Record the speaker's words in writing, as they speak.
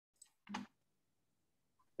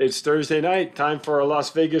It's Thursday night, time for a Las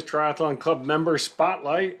Vegas Triathlon Club member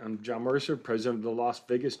spotlight. I'm John Mercer, president of the Las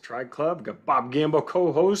Vegas Tri Club. Got Bob Gamble,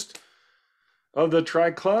 co-host of the Tri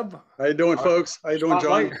Club. How you doing, folks? How you doing,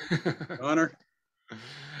 John? Honor.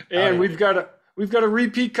 And we've got a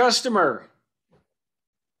repeat customer.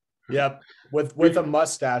 Yep, with a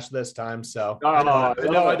mustache this time. So I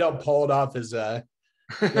know I don't pull it off as Ted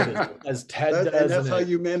does. That's how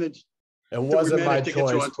you manage. It wasn't my choice.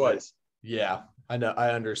 Get you on twice. Yeah, I know.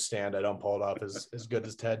 I understand. I don't pull it off as good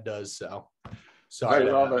as Ted does. So sorry,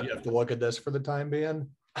 you have to look at this for the time being.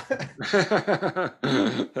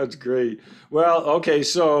 That's great. Well, okay,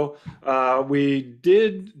 so we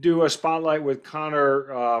did do a spotlight with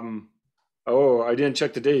Conor. I didn't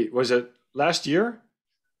check the date. Was it last year?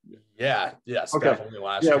 Yeah, yes, okay. Definitely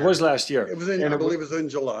last year. Yeah, it was last year. It was I believe it was in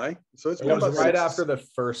July. So it was right after the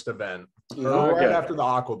first event. Right after the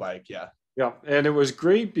aqua bike, yeah. Yeah, and it was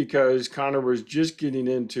great because Conor was just getting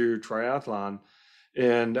into triathlon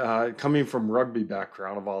and coming from rugby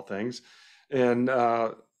background of all things. And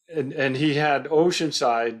he had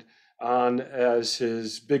Oceanside on as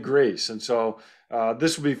his big race. And so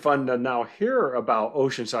this will be fun to now hear about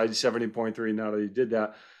Oceanside 70.3 now that he did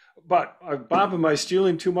that. But Bob, am I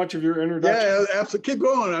stealing too much of your introduction? Yeah, absolutely. Keep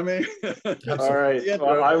going. I mean, all right.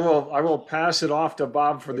 Well, I will pass it off to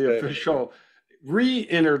Bob for the official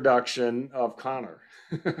reintroduction of Conor.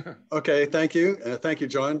 Okay, thank you. Thank you,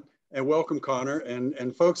 John, and welcome, Conor.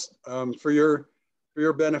 And folks, for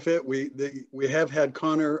your benefit, we have had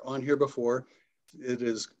Conor on here before. It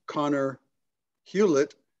is Conor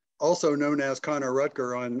Hulett, also known as Conor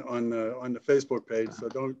Rutger on the Facebook page. So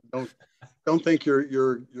don't think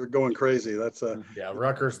you're going crazy. That's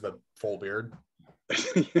Rutger's the full beard.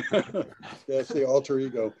 That's the alter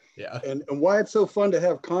ego. Yeah. And why it's so fun to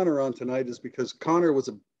have Conor on tonight is because Conor was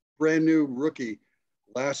a brand new rookie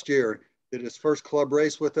last year. Did his first club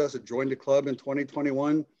race with us. It joined the club in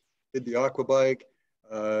 2021. Did the aqua bike.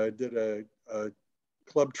 Did a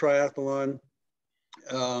club triathlon.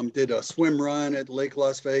 Did a swim run at Lake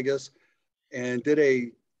Las Vegas, and did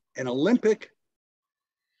an Olympic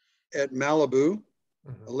at Malibu,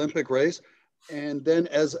 Olympic race. And then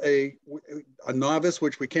as a novice,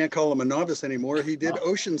 which we can't call him a novice anymore, he did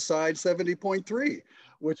Oceanside 70.3,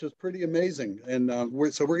 which is pretty amazing. And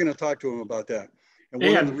so we're going to talk to him about that. And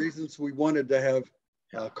one of the reasons we wanted to have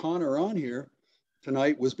Conor on here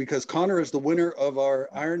tonight was because Conor is the winner of our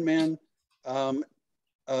Ironman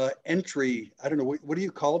entry. I don't know, what do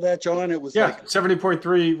you call that, John? It was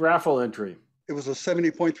 70.3 raffle entry. It was a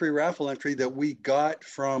 70.3 raffle entry that we got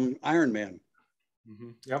from Ironman.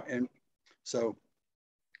 Mm-hmm. Yep. And so,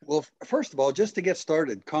 well, first of all, just to get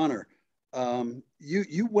started, Conor,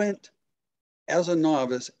 you went as a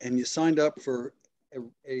novice and you signed up for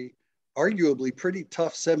a arguably pretty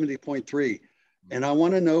tough 70.3. And I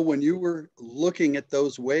want to know, when you were looking at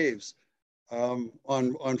those waves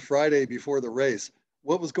on Friday before the race,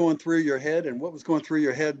 what was going through your head, and what was going through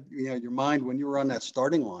your head, your mind when you were on that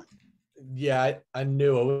starting line? Yeah, I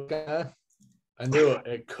knew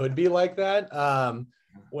it could be like that.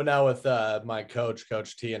 Went out with my Coach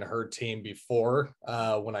T, and her team before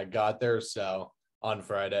when I got there. So on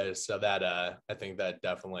Friday, so that I think that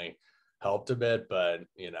definitely helped a bit. But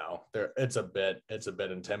it's a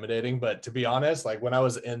bit intimidating. But to be honest, like when I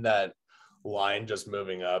was in that line just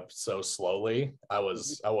moving up so slowly, I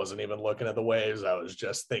wasn't even looking at the waves. I was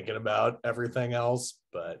just thinking about everything else.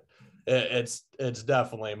 But it's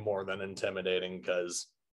definitely more than intimidating, because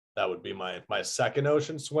that would be my second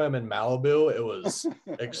ocean swim in Malibu. It was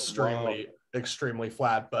extremely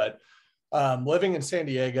flat. But living in San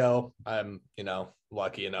Diego, I'm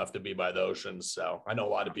lucky enough to be by the ocean. So I know a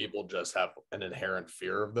lot of people just have an inherent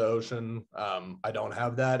fear of the ocean. I don't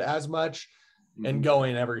have that as much. And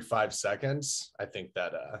going every 5 seconds, I think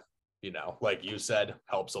that, like you said,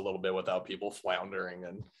 helps a little bit without people floundering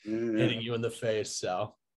and hitting you in the face.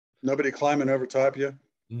 So nobody climbing over top you?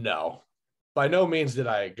 No, by no means did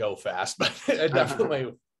I go fast, but it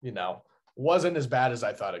definitely, wasn't as bad as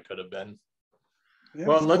I thought it could have been. Yeah,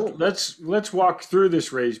 well, let's walk through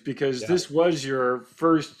this race, because this was your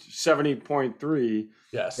first 70.3.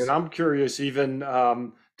 Yes. And I'm curious, even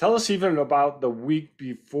tell us even about the week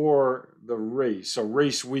before the race, so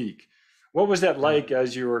race week. What was that like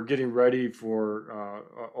as you were getting ready for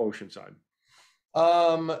Oceanside?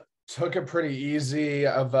 Took it pretty easy.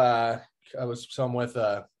 I was with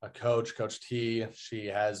a Coach T. She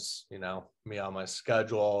has, me on my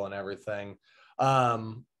schedule and everything. I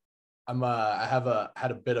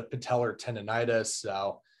had a bit of patellar tendonitis,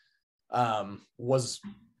 so was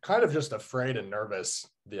kind of just afraid and nervous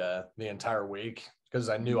the entire week, because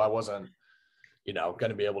I knew I wasn't going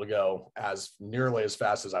to be able to go as nearly as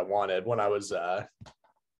fast as I wanted. When I was at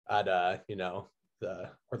the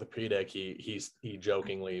orthopedic, he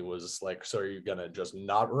jokingly was like, so are you going to just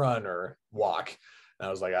not run or walk? And I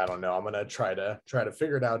was like, I don't know. I'm going to try to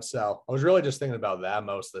figure it out. So I was really just thinking about that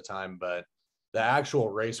most of the time, but the actual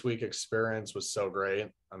race week experience was so great.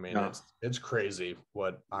 I mean, it's crazy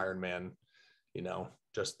what Ironman,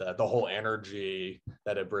 just the whole energy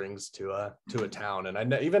that it brings to a town.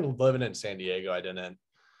 And even living in San Diego, I didn't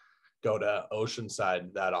go to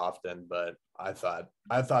Oceanside that often, but I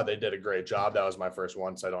thought they did a great job. That was my first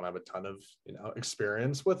one, so I don't have a ton of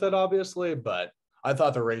experience with it, obviously, but I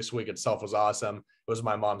thought the race week itself was awesome. It was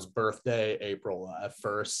my mom's birthday, April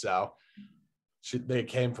 1st, so they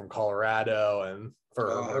came from Colorado, and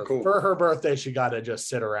for her birthday, she got to just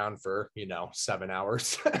sit around for 7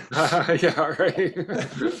 hours. Yeah, right.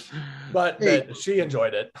 But she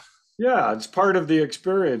enjoyed it. Yeah, it's part of the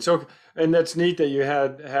experience. So, and that's neat that you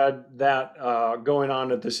had that going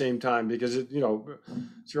on at the same time, because it's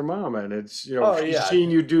your mom, and it's she's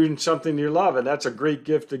seeing you doing something you love, and that's a great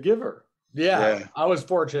gift to give her. Yeah. I was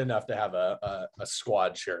fortunate enough to have a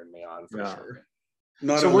squad cheering me on for sure.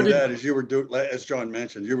 Not only that, as you were doing, as John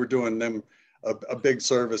mentioned, you were doing them a big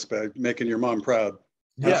service by making your mom proud.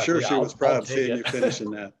 I'm sure she was proud seeing you finishing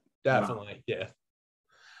that. Definitely, yeah.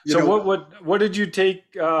 So what did you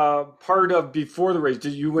take part of before the race?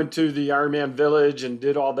 Did you went to the Ironman Village and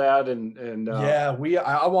did all that and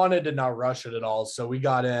I wanted to not rush it at all, so we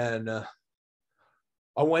got in.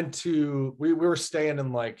 I went to we were staying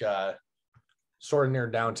in like sort of near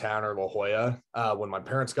downtown or La Jolla when my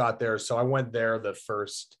parents got there, so I went there the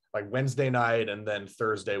first like Wednesday night, and then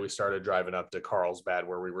Thursday we started driving up to Carlsbad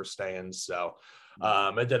where we were staying. So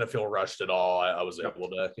it didn't feel rushed at all. I was able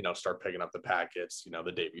to, start picking up the packets,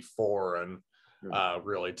 the day before and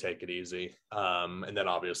really take it easy. And then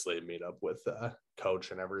obviously meet up with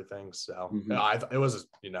coach and everything. So it was,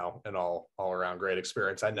 an all around great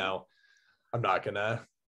experience. I know I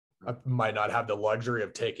might not have the luxury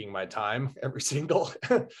of taking my time every single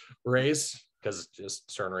race, because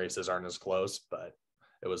just certain races aren't as close, but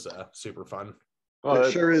it was super fun. Well,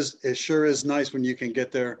 it sure is nice when you can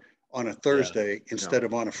get there on a Thursday instead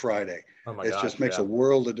of on a Friday. Oh my gosh, it just makes a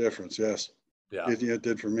world of difference. Yes. Yeah. It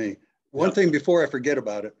did for me. One thing before I forget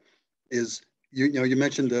about it is, you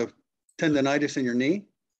mentioned the tendonitis in your knee,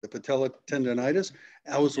 the patella tendonitis.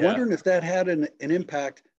 I was wondering if that had an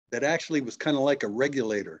impact that actually was kind of like a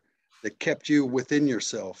regulator that kept you within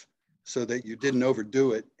yourself so that you didn't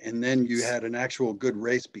overdo it. And then you had an actual good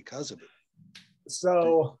race because of it.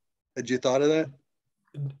 So had you thought of that?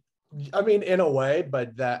 I mean, in a way,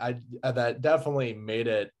 but that definitely made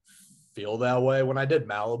it feel that way. When I did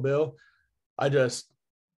Malibu, I just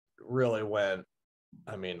really went,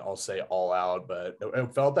 I'll say all out, but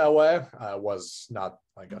it felt that way. It was not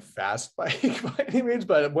like a fast bike by any means,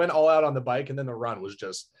 but it went all out on the bike. And then the run was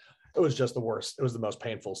just the worst. It was the most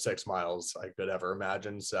painful 6 miles I could ever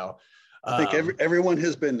imagine. So I think everyone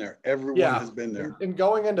has been there. Everyone has been there. And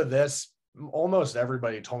going into this, almost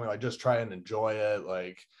everybody told me, like, just try and enjoy it.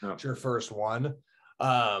 Like, it's your first one.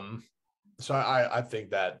 So I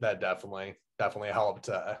think that definitely helped.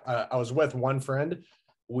 I was with one friend.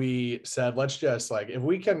 We said, let's just, like, if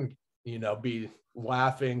we can, be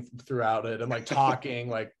laughing throughout it and like talking,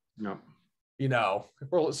 like,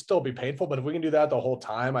 it'll still be painful, but if we can do that the whole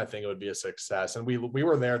time, I think it would be a success. And we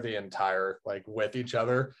were there the entire, like, with each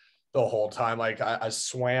other the whole time. Like I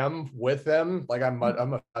swam with him. Like I'm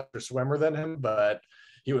a faster swimmer than him, but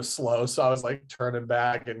he was slow. So I was like turning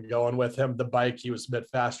back and going with him. The bike, he was a bit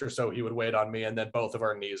faster, so he would wait on me. And then both of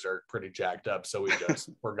our knees are pretty jacked up, so we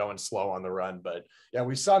just we're going slow on the run. But yeah,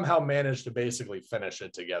 we somehow managed to basically finish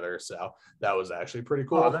it together. So that was actually pretty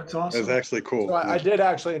cool. Oh, that's awesome. It was actually cool. So I did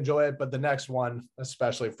actually enjoy it, but the next one,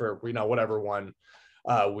 especially for whatever one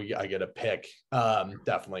I get a pick,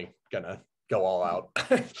 definitely gonna go all out.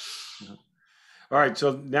 All right,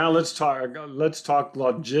 so now let's talk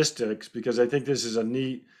logistics, because I think this is a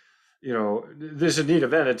neat, this is a neat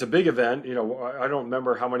event. It's a big event. I don't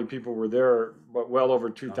remember how many people were there, but well over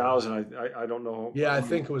 2,000. I don't know. Yeah, I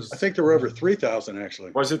think there were over 3,000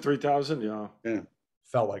 actually. Was it 3,000? Yeah. Yeah.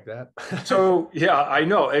 Felt like that. So yeah, I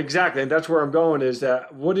know exactly, and that's where I'm going. Is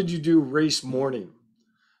that what did you do race morning?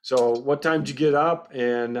 So what time did you get up,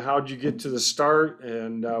 and how did you get to the start,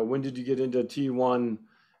 and when did you get into T1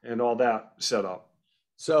 and all that set up?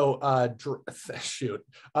 So I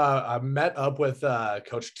met up with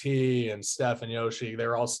Coach T and Steph and Yoshi. They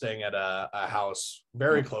were all staying at a house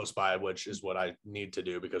very close by, which is what I need to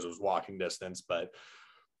do because it was walking distance, but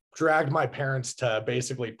dragged my parents to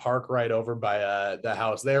basically park right over by the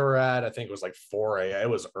house they were at. I think it was like 4 a.m. It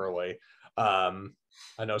was early.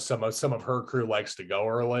 I know some of her crew likes to go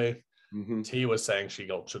early. Mhm. T was saying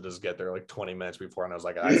she'll just get there like 20 minutes before, and I was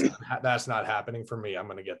like, that's not happening for me. I'm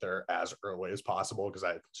going to get there as early as possible because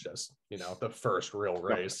it's just, the first real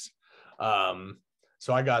race.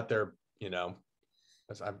 So I got there,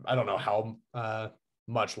 I don't know how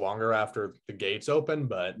much longer after the gates open,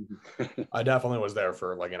 but I definitely was there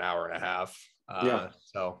for like an hour and a half.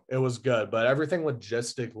 So it was good, but everything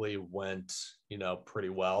logistically went, pretty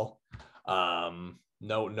well.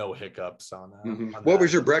 No hiccups on What that.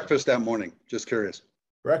 was your breakfast that morning? Just curious.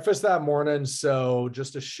 Breakfast that morning, so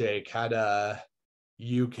just a shake. Had a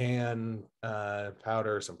UCAN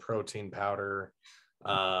powder, some protein powder,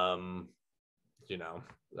 some of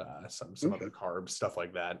the carbs, stuff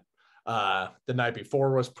like that. The night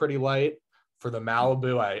before was pretty light. For the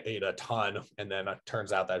Malibu, I ate a ton, and then it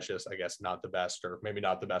turns out that's just, I guess, not the best, or maybe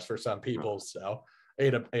not the best for some people. So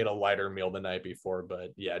ate a lighter meal the night before,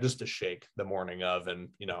 but yeah, just a shake the morning of, and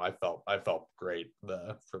I felt great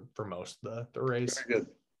for most of the race. Very good.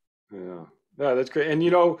 Yeah, that's great. And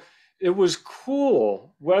it was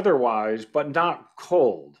cool weather-wise, but not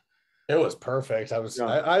cold. It was perfect.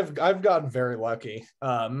 I've gotten very lucky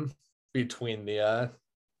between the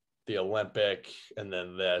Olympic and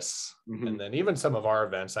then this, and then even some of our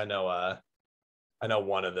events. I know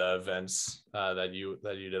one of the events that you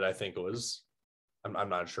did, I think it was, I'm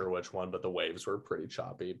not sure which one, but the waves were pretty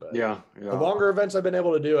choppy. But the longer events I've been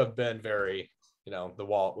able to do have been very,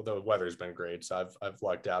 the weather's been great. So I've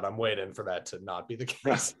lucked out. I'm waiting for that to not be the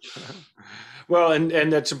case. Well,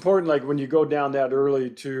 and that's important. Like when you go down that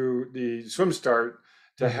early to the swim start,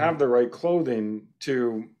 to have the right clothing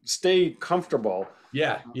to stay comfortable.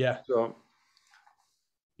 Yeah. So.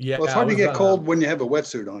 Yeah. Well, it's hard to get cold when you have a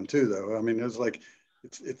wetsuit on too, though. I mean, it's like,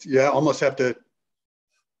 it's you almost have to,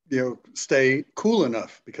 stay cool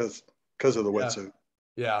enough because of the wetsuit.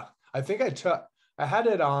 Yeah. I think I had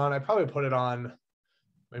it on. I probably put it on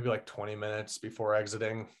maybe like 20 minutes before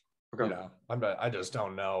exiting. Okay. I just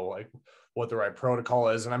don't know like what the right protocol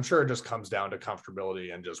is. And I'm sure it just comes down to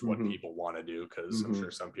comfortability and just what people want to do. Cause I'm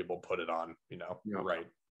sure some people put it on, right,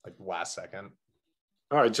 like last second.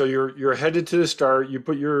 All right. So you're headed to the start. You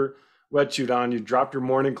put your wetsuit on, you dropped your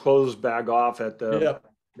morning clothes bag off at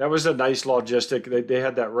that was a nice logistic. They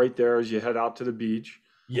had that right there as you head out to the beach.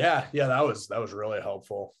 Yeah. That was really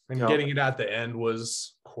helpful. And getting it at the end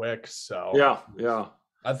was quick. So yeah.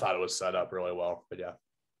 I thought it was set up really well, but yeah.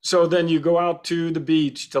 So then you go out to the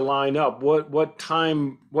beach to line up.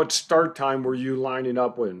 What start time were you lining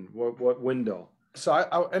up in? What window? So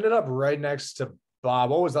I ended up right next to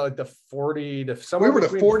Bob. What was that, like the 40 to somewhere? We were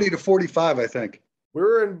the 40 to 45, I think. We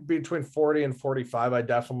were in between 40 and 45. I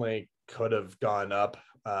definitely could have gone up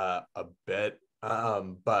a bit,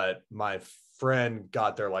 but my friend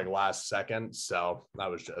got there like last second, so I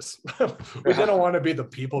was just we didn't want to be the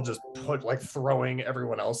people just throwing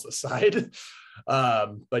everyone else aside.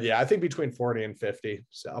 But yeah, I think between 40 and 50.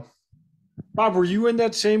 So Bob, were you in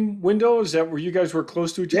that same window? Is that where you guys were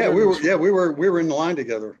close to each other? We were in the line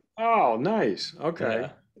together. Oh, nice.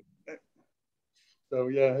 Okay. Yeah. So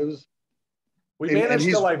yeah, it was. We managed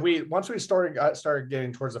to once we started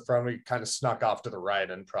getting towards the front, we kind of snuck off to the right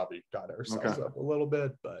and probably got ourselves up a little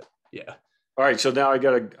bit, but yeah. All right. So now I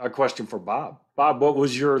got a question for Bob. Bob, what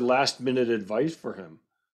was your last minute advice for him?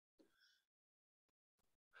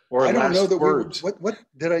 Or I don't know that words? What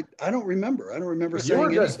did I don't remember. I don't remember saying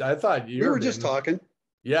anything. I thought we were just talking.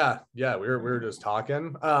 Yeah. We were just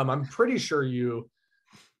talking. I'm pretty sure you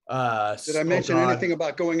did I mention anything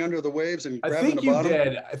about going under the waves and grabbing the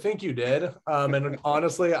bottom? I think you did. And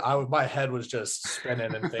honestly, my head was just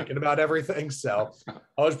spinning and thinking about everything. So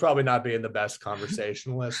I was probably not being the best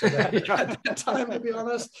conversationalist at that time, to be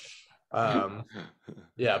honest. But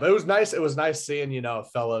it was nice. It was nice seeing, a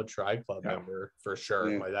fellow Tri Club member for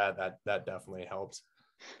sure. Like that definitely helps.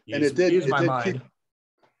 And it did my mind.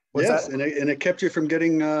 And it kept you from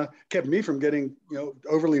getting kept me from getting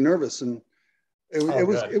overly nervous, and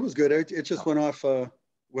it was good. It just went off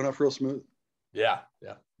real smooth. Yeah,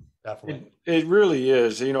 definitely. It really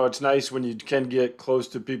is. It's nice when you can get close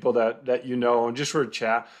to people that and just sort of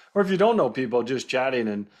chat, or if you don't know people, just chatting,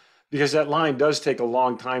 and because that line does take a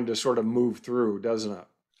long time to sort of move through, doesn't it?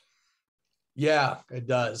 Yeah, it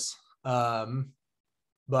does.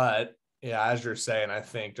 But yeah, as you're saying, I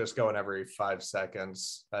think just going every 5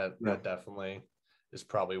 seconds, that definitely is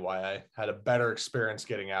probably why I had a better experience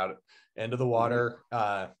getting out into the water.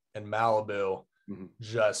 And Malibu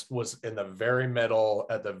just was in the very middle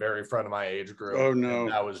at the very front of my age group. Oh no.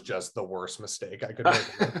 And that was just the worst mistake I could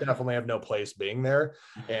make. I definitely have no place being there.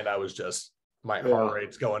 And I was just, my heart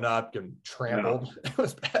rate's going up and trampled. It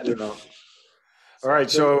was bad. All right,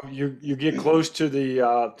 so you get close to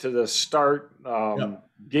the start Yep.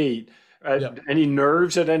 gate. Yep. Any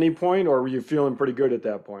nerves at any point, or were you feeling pretty good at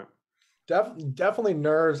that point? Definitely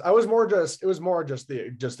nerves. It was more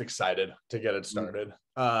just excited to get it started.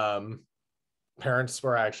 Parents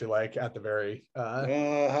were actually like at the very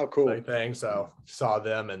how cool. thing. So saw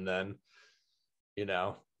them, and then,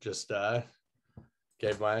 just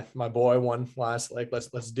gave my boy one last, like,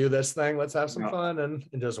 let's do this thing. Let's have some fun. And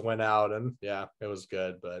just went out, and yeah, it was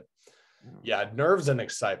good. But yeah, nerves and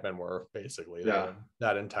excitement were basically there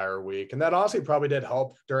that entire week. And that honestly probably did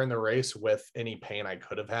help during the race with any pain I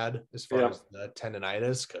could have had as far as the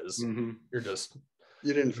tendonitis, because you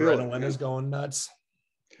didn't feel adrenaline is going nuts.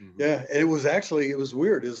 Yeah, and it was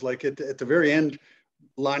weird. It's like at the very end,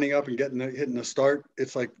 lining up and hitting the start,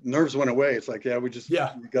 it's like nerves went away. It's like, you just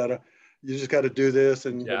gotta do this,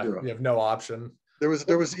 and you have no option. There was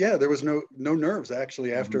no nerves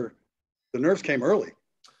actually after. The nerves came early,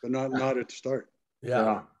 but not at the start.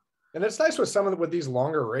 Yeah. And it's nice with these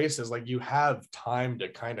longer races, like you have time to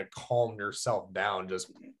kind of calm yourself down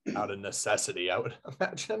just out of necessity, I would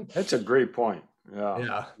imagine. That's a great point.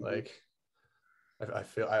 Yeah. Like I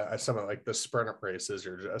feel some of like the sprint races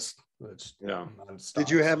are it's nonstop.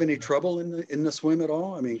 Did you have any trouble in the swim at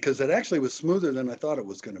all? I mean, because it actually was smoother than I thought it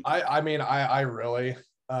was going to be. I really,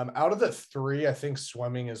 out of the three, I think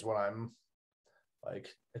swimming is what I'm like.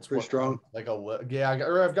 It's pretty strong.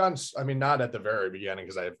 Or I've gone. I mean, not at the very beginning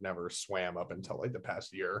because I've never swam up until like the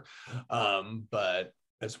past year. But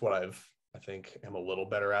it's what I think am a little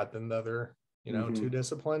better at than the other, two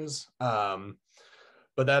disciplines.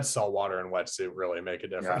 But that saltwater and wetsuit really make a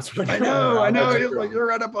difference. I know. You're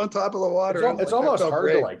right up on top of the water. It's almost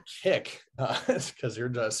hard to like kick because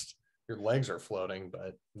your legs are floating.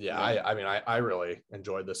 But I really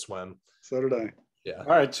enjoyed the swim. So did I. Yeah. All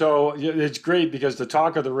right. So it's great because the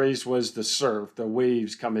talk of the race was the surf, the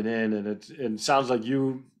waves coming in, and it sounds like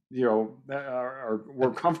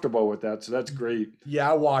we're comfortable with that. So that's great.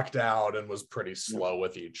 Yeah. I walked out and was pretty slow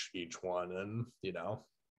with each one. And,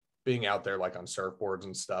 being out there like on surfboards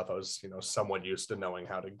and stuff, I was, somewhat used to knowing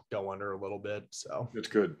how to go under a little bit. So that's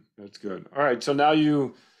good. All right. So now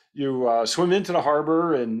you swim into the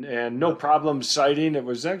harbor and no problem sighting. It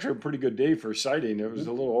was actually a pretty good day for sighting. It was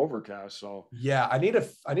a little overcast. So yeah, I need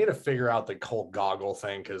to figure out the cold goggle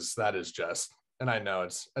thing, because that is just, and I know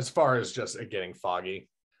it's as far as just it getting foggy,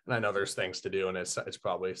 and I know there's things to do, and it's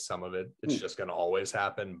probably some of it. It's just going to always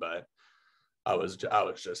happen, but I was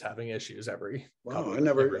just having issues every. Wow, I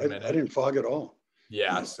didn't fog at all.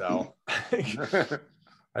 Yeah, so I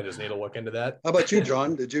just need to look into that. How about you,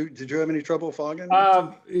 John? Did you have any trouble fogging?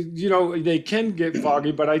 They can get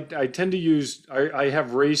foggy, but I tend to use I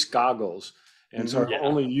have race goggles, and so I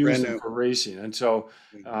only use them for racing. And so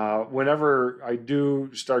whenever I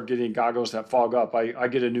do start getting goggles that fog up, I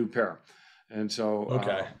get a new pair. And so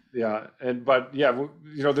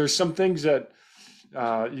there's some things that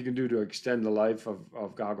you can do to extend the life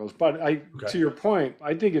of goggles. But to your point,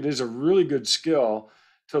 I think it is a really good skill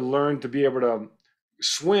to learn to be able to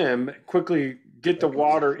swim quickly, get the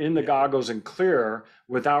water in the goggles and clear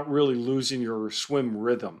without really losing your swim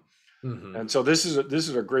rhythm. And so this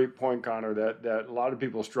is a great point, Conor, that a lot of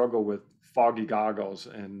people struggle with foggy goggles,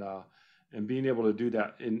 and being able to do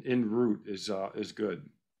that en route is good.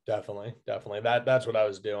 Definitely. That's what I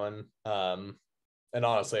was doing. And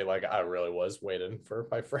honestly, like I really was waiting for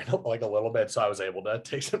my friend like a little bit, so I was able to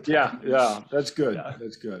take some time. Yeah, that's good. Yeah.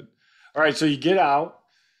 That's good. All right, so you get out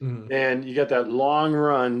and you get that long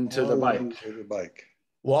run to the bike.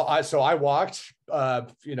 Well, I walked.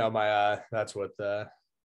 That's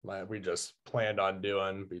what we just planned on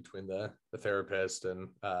doing between the therapist and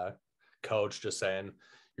coach, just saying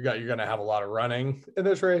you're going to have a lot of running in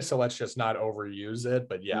this race, so let's just not overuse it.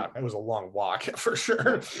 But yeah, it was a long walk for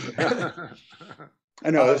sure. I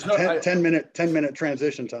know it's 10 minute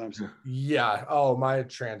transition times. Yeah. Oh, my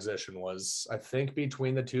transition was, I think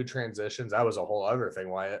between the two transitions, that was a whole other thing,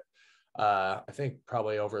 Wyatt. I think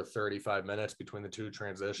probably over 35 minutes between the two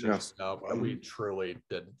transitions. Yeah. So we truly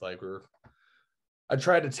did I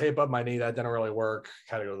tried to tape up my knee. That didn't really work.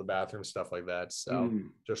 Kind of go to the bathroom, stuff like that. So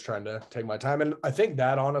just trying to take my time. And I think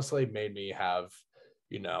that honestly made me have,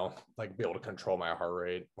 be able to control my heart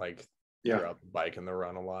rate, throughout the bike and the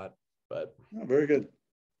run a lot. But very good.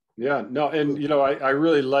 Yeah, no, and I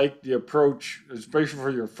really like the approach, especially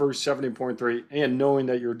for your first 70.3 and knowing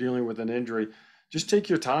that you're dealing with an injury. Just take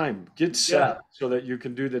your time, get set so that you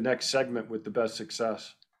can do the next segment with the best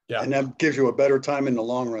success. Yeah. And that gives you a better time in the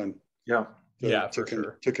long run. Yeah.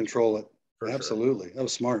 To control it. Absolutely. That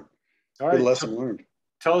was smart. All right. Good lesson learned.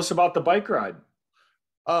 Tell us about the bike ride.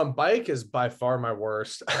 Bike is by far my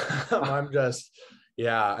worst. I'm just,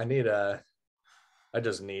 yeah, I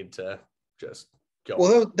just need to just go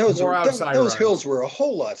Well, more outside those runs. hills were a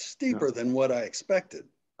whole lot steeper than what I expected.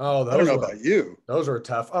 Oh, I don't know about you. Those were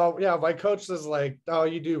tough. Oh yeah, my coach is like, "Oh,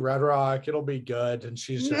 you do Red Rock, it'll be good," and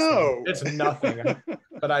she's just like, No. "It's nothing."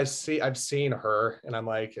 But I've seen her, and I'm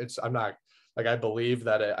like, I'm not like, I believe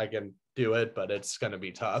that I can do it, but it's gonna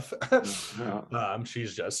be tough. Yeah.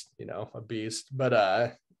 She's just, a beast.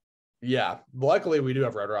 But yeah, luckily we do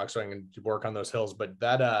have Red Rock, so I can work on those hills. But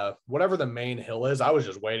that whatever the main hill is, I was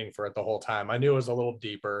just waiting for it the whole time. I knew it was a little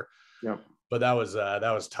deeper, Yeah. but that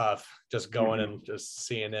was tough, just going Mhm. and just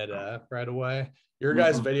seeing it right away. Your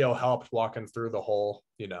guys' Mhm. video helped walking through the whole,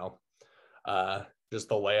 just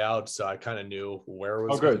the layout, so I kind of knew where it Oh,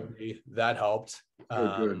 was going to good. be. That helped.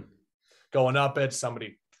 Good. Going up it,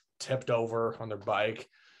 somebody tipped over on their bike.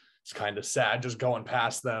 It's kind of sad just going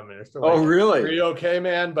past them, and it's like, Oh, "Are really? you okay,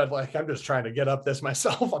 man?" But like, I'm just trying to get up this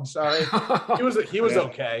myself. I'm sorry. He was Yeah.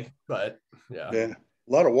 okay, but yeah. Yeah. A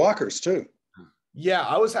lot of walkers too. Yeah,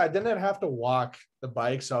 I didn't have to walk the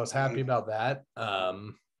bike, so I was happy about that.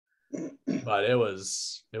 But it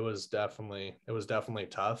was definitely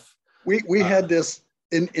tough. We had this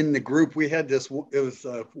in the group. We had this. It was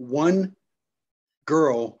one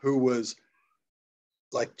girl who was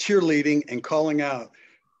like cheerleading and calling out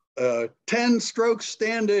 10 strokes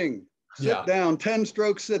standing, sit down, 10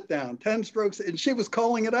 strokes, sit down, 10 strokes. And she was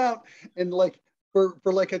calling it out. And like for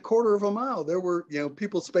like a quarter of a mile, there were,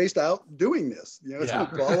 people spaced out doing this, Yeah.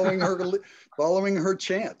 following her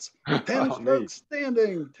chants. 10 Oh, strokes neat.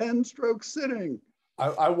 standing, 10 strokes sitting.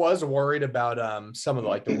 I was worried about some of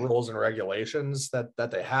the rules and regulations that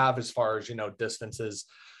they have as far as distances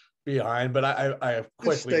behind, but I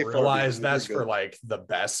quickly realized that's for like the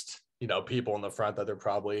best people in the front, that they're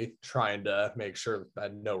probably trying to make sure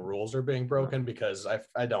that no rules are being broken, because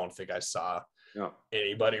I don't think I saw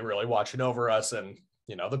anybody really watching over us, and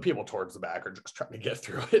the people towards the back are just trying to get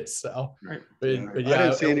through it. So Right. but I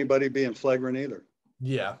didn't see anybody being flagrant either.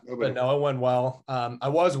 Yeah, Nobody. but no, it went well. I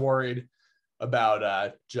was worried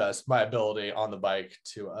about just my ability on the bike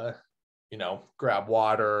to grab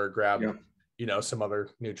water, grab some other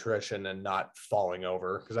nutrition, and not falling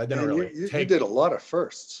over, because I didn't really you did a lot of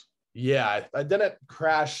firsts. Yeah, I didn't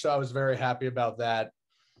crash, so I was very happy about that.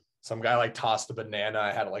 Some guy tossed a banana.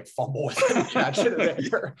 I had to fumble with it and catch it in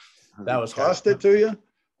there. That was tossed it to you.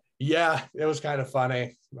 Yeah, it was kind of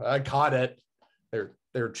funny. I caught it.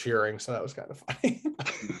 They're cheering, so that was kind of funny.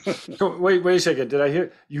 So wait a second. Did I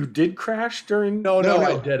hear you did crash during? No,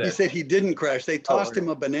 I didn't. He said he didn't crash. They tossed him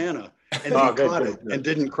a banana and he caught it and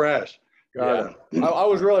didn't crash. Got it. I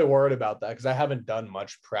was really worried about that, because I haven't done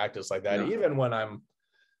much practice like that. Yeah. Even when I'm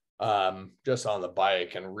just on the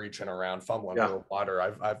bike and reaching around fumbling for water,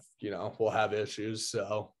 I've we'll have issues.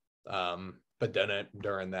 So but didn't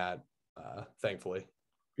during that, thankfully.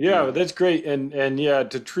 Yeah, that's great. And yeah,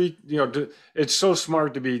 to treat, it's so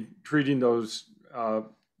smart to be treating those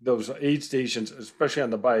aid stations, especially on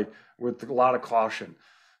the bike, with a lot of caution,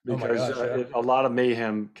 because a lot of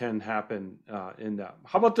mayhem can happen in that.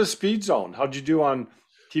 How about the speed zone? How'd you do on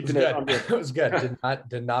keeping it under? It was good.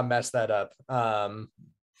 Did not mess that up.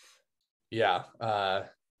 Yeah. I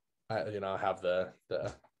have the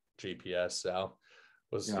GPS, so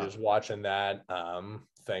was just watching that.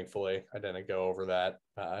 Thankfully I didn't go over that,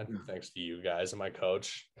 thanks to you guys and my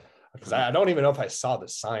coach, because I don't even know if I saw the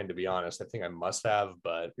sign, to be honest. I think I must have,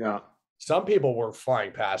 but some people were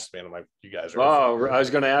flying past me, and I'm like, you guys are. Oh, I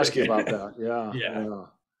was going to ask you about that. Yeah,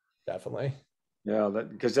 definitely. Yeah,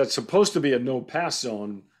 because that's supposed to be a no pass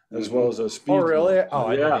zone as well as a speed. Oh, really? Zone. Oh,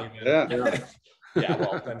 I didn't even. Yeah. Yeah,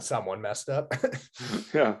 well, then someone messed up.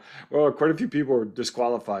 Yeah, well, quite a few people were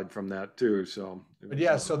disqualified from that too. So, but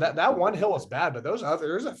yeah, so that one hill was bad, but there's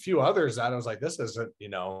a few others that I was like, this isn't,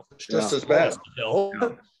 just as bad. Hill.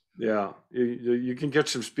 Yeah, you can get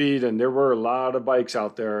some speed, and there were a lot of bikes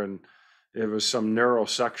out there, and it was some narrow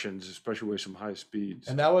sections, especially with some high speeds.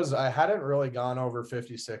 And I hadn't really gone over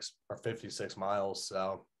 56 miles,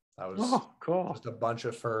 so that was cool. Just a bunch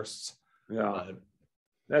of firsts. Yeah.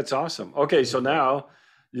 That's awesome. Okay, so now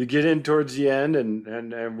you get in towards the end,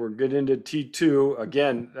 and we're getting into T2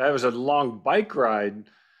 again. That was a long bike ride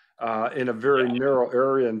in a very narrow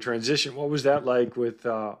area in transition. What was that like with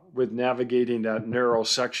navigating that narrow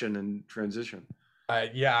section in transition?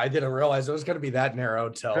 I didn't realize it was going to be that narrow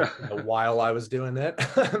till while I was doing it,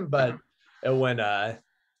 but it went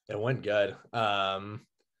good.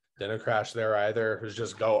 Didn't crash there either. It was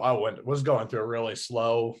just was going through really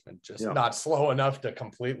slow, and just not slow enough to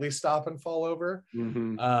completely stop and fall over.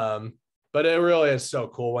 Mm-hmm. But it really is so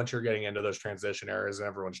cool once you're getting into those transition areas and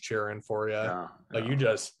everyone's cheering for you. Yeah, Like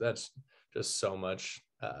yeah. that's just so much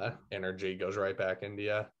energy goes right back into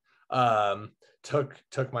you.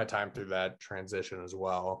 Took my time through that transition as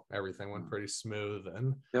well. Everything went pretty smooth,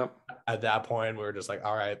 and Yep. at that point we were just like,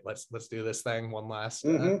 all right, let's do this thing one last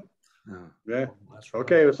Yeah. one last run.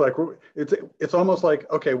 Okay. It's like it's almost like,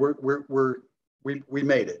 okay, we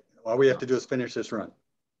made it. All we have to do is finish this run.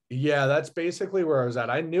 Yeah, that's basically where I was at.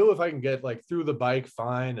 I knew if I can get like through the bike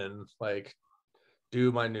fine and like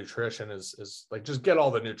do my nutrition is like just get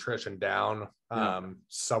all the nutrition down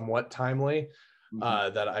somewhat timely,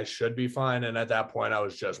 that I should be fine. And at that point I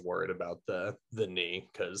was just worried about the knee,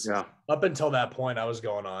 because up until that point I was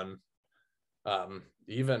going on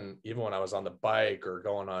even when I was on the bike or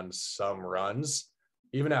going on some runs,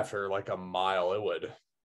 even after like a mile it would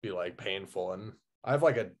be like painful. And I have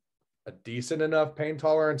like a decent enough pain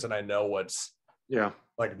tolerance, and I know what's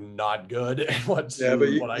like not good and what's but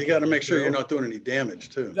you got to make sure do. you're not doing any damage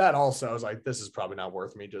too. That also, I was like, this is probably not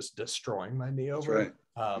worth me just destroying my knee over.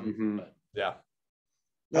 That's right. But yeah.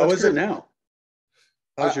 How is it now?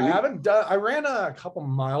 How's your knee? I haven't done. I ran a couple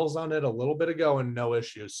miles on it a little bit ago and no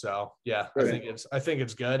issues. So yeah, Right. I think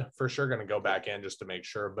it's good. For sure, going to go back in just to make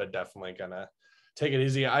sure, but definitely gonna take it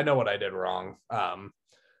easy. I know what I did wrong.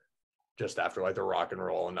 Just after like the rock and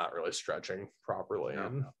roll and not really stretching properly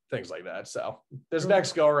and things like that. So this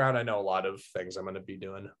next go around, I know a lot of things I'm going to be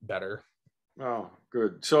doing better. Oh,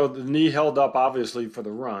 good. So the knee held up obviously for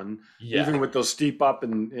the run, even with those steep up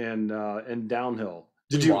and downhill.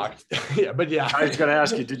 Did you walk? Yeah, but yeah. I was going to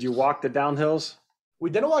ask you, did you walk the downhills?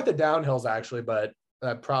 We didn't walk the downhills actually, but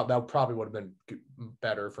that probably would have been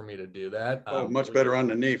better for me to do that. Much better on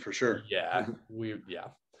the knee for sure. Yeah,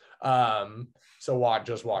 so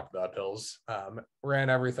just walked the uphills, ran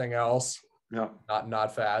everything else.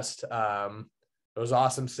 Not fast. It was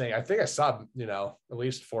awesome seeing. I think I saw, at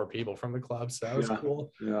least 4 people from the club, so that was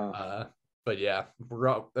cool. But yeah,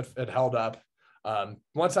 it held up.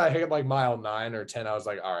 Once I hit like mile 9 or 10, I was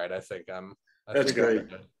like, all right, That's great.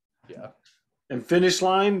 Good. Yeah. And finish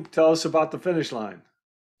line, tell us about the finish line.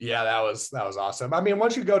 Yeah, that was awesome. I mean,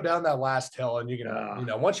 once you go down that last hill and you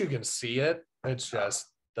can, once you can see it, it's just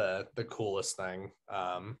the coolest thing.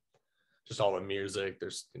 Just all the music,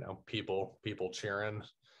 there's people cheering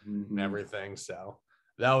and everything. So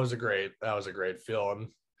that was a great feeling.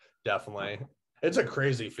 Definitely. It's a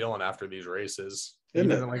crazy feeling after these races.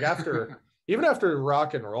 Even after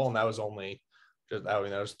rock and roll, and that was only that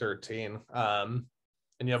was 13. And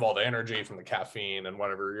you have all the energy from the caffeine and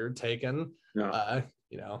whatever you're taking.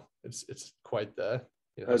 It's quite the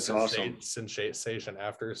that's awesome sensation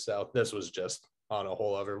after. So this was just on a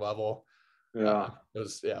whole other level. It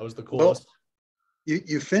was the coolest. Well,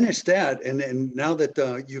 you finished that, and now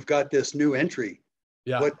that you've got this new entry,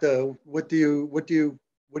 what do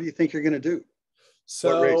you think you're going to do?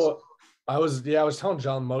 So I was telling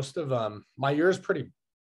John, most of my year is pretty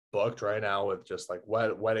booked right now with just like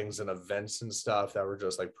weddings and events and stuff that were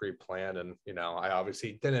just like pre-planned. And I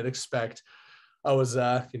obviously didn't expect I was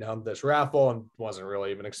this raffle and wasn't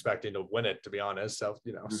really even expecting to win it, to be honest. So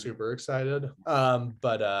super excited.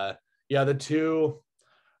 But the 2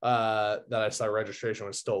 that I saw registration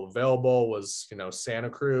was still available was Santa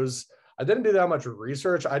Cruz. I didn't do that much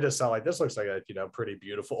research. I just saw like this looks like a pretty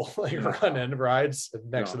beautiful run and rides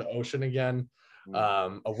next to the ocean again.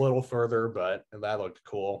 A little further, but that looked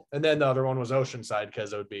cool. And then the other one was Oceanside,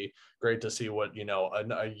 because it would be great to see what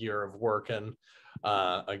a year of work and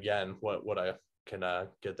again what I can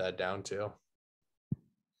get that down to.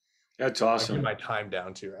 That's awesome. Get my time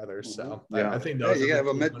down to rather. So I think you have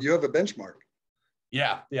a benchmark.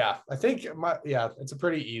 Yeah. I think it's a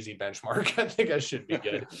pretty easy benchmark. I think I should be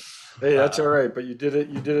good. Hey, that's all right, but you did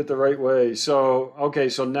it the right way. So okay,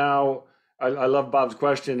 so now I love Bob's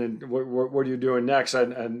question, and what are you doing next?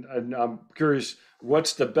 And I'm curious,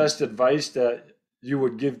 what's the best advice that you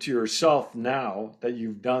would give to yourself now that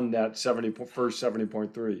you've done that first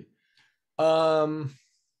 70.3?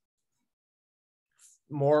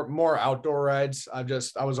 More outdoor rides. I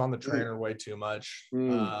was on the trainer way too much.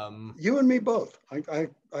 You and me both. I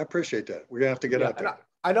appreciate that. We're gonna have to get out there.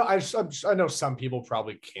 I know some people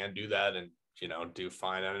probably can do that and do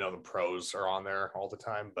fine. I know the pros are on there all the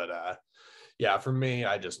time, but for me,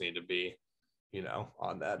 I just need to be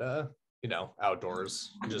on that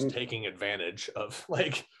outdoors, just taking advantage of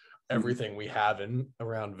like everything we have in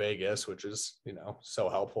around Vegas, which is so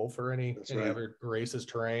helpful for any other races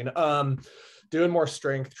terrain. Doing more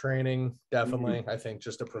strength training, definitely. I think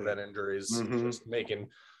just to prevent injuries, just making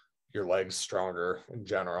your legs stronger in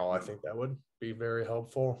general. I think that would be very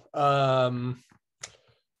helpful.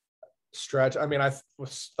 Stretch. I mean,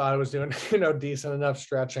 thought I was doing, decent enough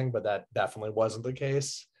stretching, but that definitely wasn't the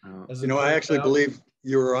case. I actually believe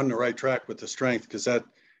you were on the right track with the strength, because that,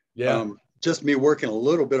 just me working a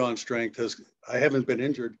little bit on strength I haven't been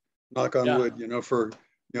injured, knock on wood,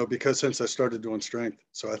 because since I started doing strength.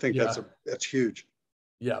 So I think that's huge.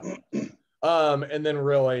 Yeah. And then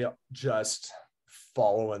really just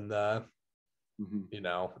following the,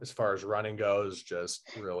 as far as running goes, just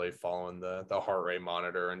really following the heart rate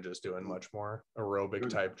monitor and just doing much more aerobic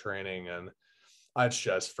type training. And it's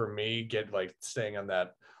just, for me, staying on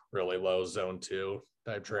that really low zone 2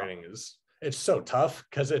 type training it's so tough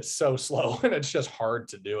because it's so slow and it's just hard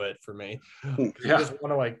to do it for me. You just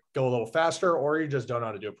want to go a little faster, or you just don't know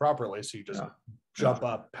how to do it properly. So you just jump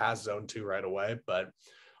up past zone 2 right away. But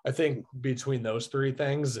I think between those 3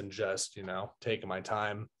 things and just, taking my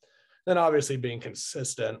time, then obviously being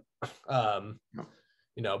consistent,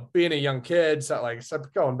 being a young kid, so I'm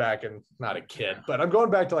going back, and not a kid, but I'm going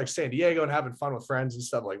back to San Diego and having fun with friends and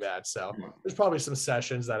stuff like that. So there's probably some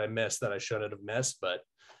sessions that I missed that I shouldn't have missed, but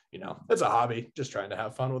it's a hobby, just trying to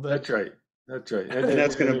have fun with it. That's right. And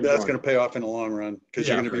that's gonna pay off in the long run, because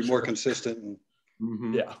you're gonna be more consistent.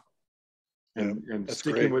 And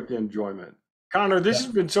sticking with the enjoyment. Conor, this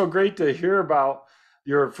has been so great to hear about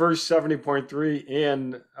your first 70.3,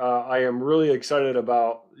 and I am really excited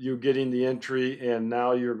about you getting the entry, and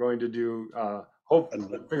now you're going to do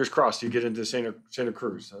fingers crossed you get into Santa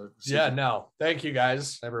Cruz. Thank you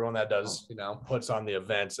guys, everyone that does puts on the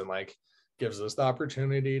events and gives us the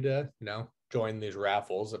opportunity to join these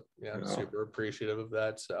raffles. Super appreciative of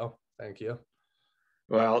that, so thank you.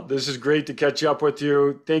 Well, this is great to catch up with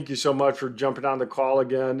you. Thank you so much for jumping on the call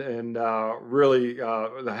again, and really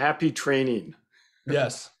the happy training.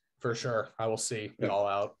 Yes, for sure. I will see it all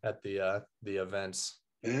out at the events.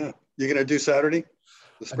 Yeah. You're going to do Saturday?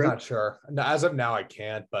 The sprint? I'm not sure. No, as of now, I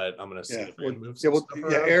can't, but I'm going to see if I can move some stuff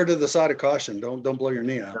around. Err to the side of caution. Don't blow your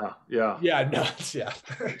knee out. That'd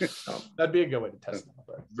be a good way to test it.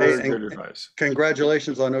 Very good advice.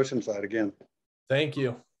 Congratulations on Oceanside again. Thank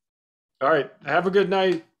you. All right. Have a good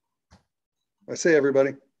night. I say,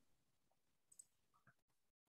 everybody.